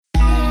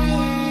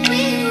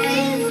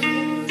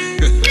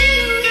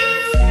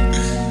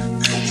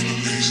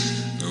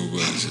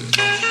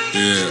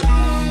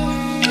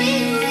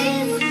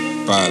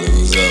Pilot,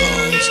 what's up,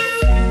 Holmes?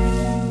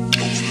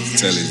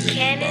 Tell these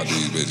niggas about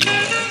these bitches,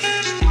 man.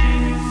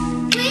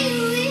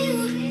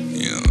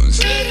 You know what I'm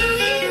saying?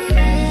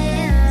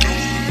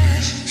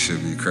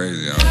 Should be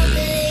crazy out here,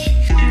 man.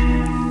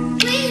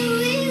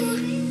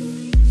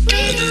 I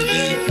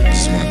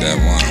just want that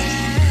wine.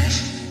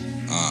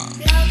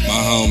 My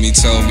homie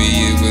told me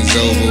it was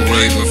over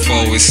way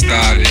before it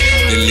started.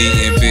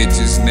 Deleting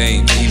bitches'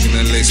 names, even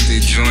the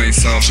listed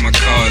joints off my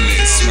call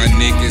list. My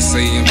niggas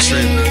say I'm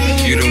tripping,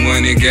 you the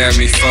one that got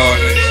me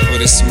falling.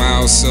 With a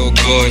smile so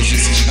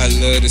gorgeous, I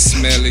love the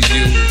smell of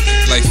you.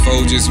 Like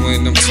Folgers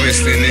when I'm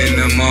twisting in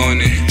the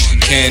morning.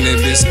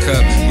 Cannabis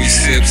cup, we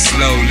sip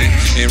slowly.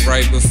 And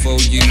right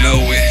before you know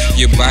it,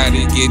 your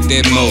body get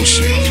that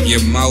motion.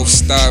 Your mouth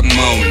start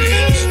moaning.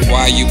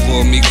 Why you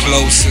pull me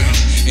closer?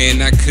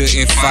 And I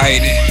couldn't fight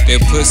it.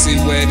 That pussy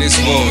wet as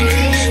water.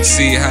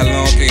 See how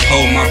long can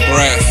hold my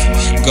breath.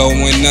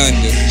 Going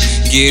under,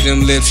 get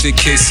them lips to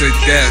kiss of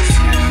death.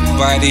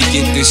 Body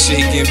get the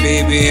shaking,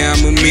 baby,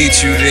 I'ma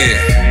meet you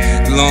there.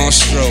 Long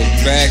stroke,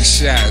 back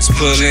shots,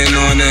 pulling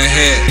on her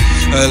head.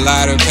 A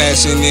lot of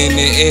passion in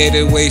the air,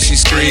 the way she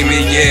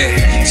screaming,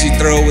 yeah. She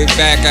throw it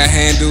back, I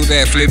handle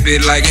that, flip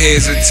it like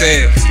heads or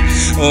tails.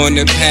 On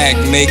the pack,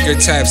 make her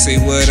tap, say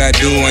what I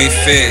do ain't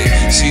fair.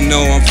 She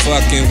know I'm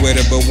fucking with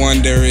her, but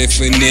wonder if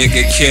a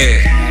nigga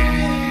care.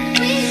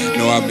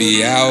 Know I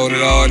be out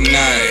all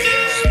night,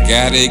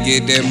 gotta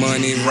get that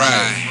money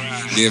right.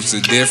 Lives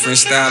a different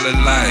style of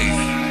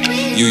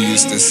life. You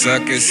used to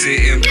suck and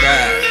sit and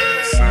back.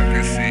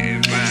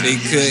 They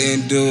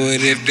couldn't do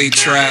it if they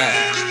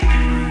tried.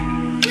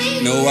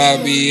 Know I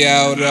be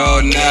out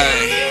all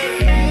night.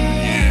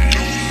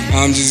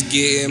 I'm just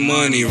getting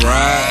money,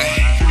 right?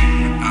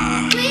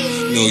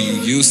 Know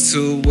you used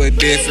to a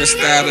different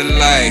style of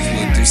life.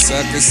 With them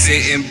suckers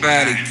sitting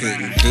by, they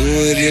couldn't do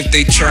it if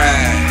they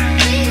tried.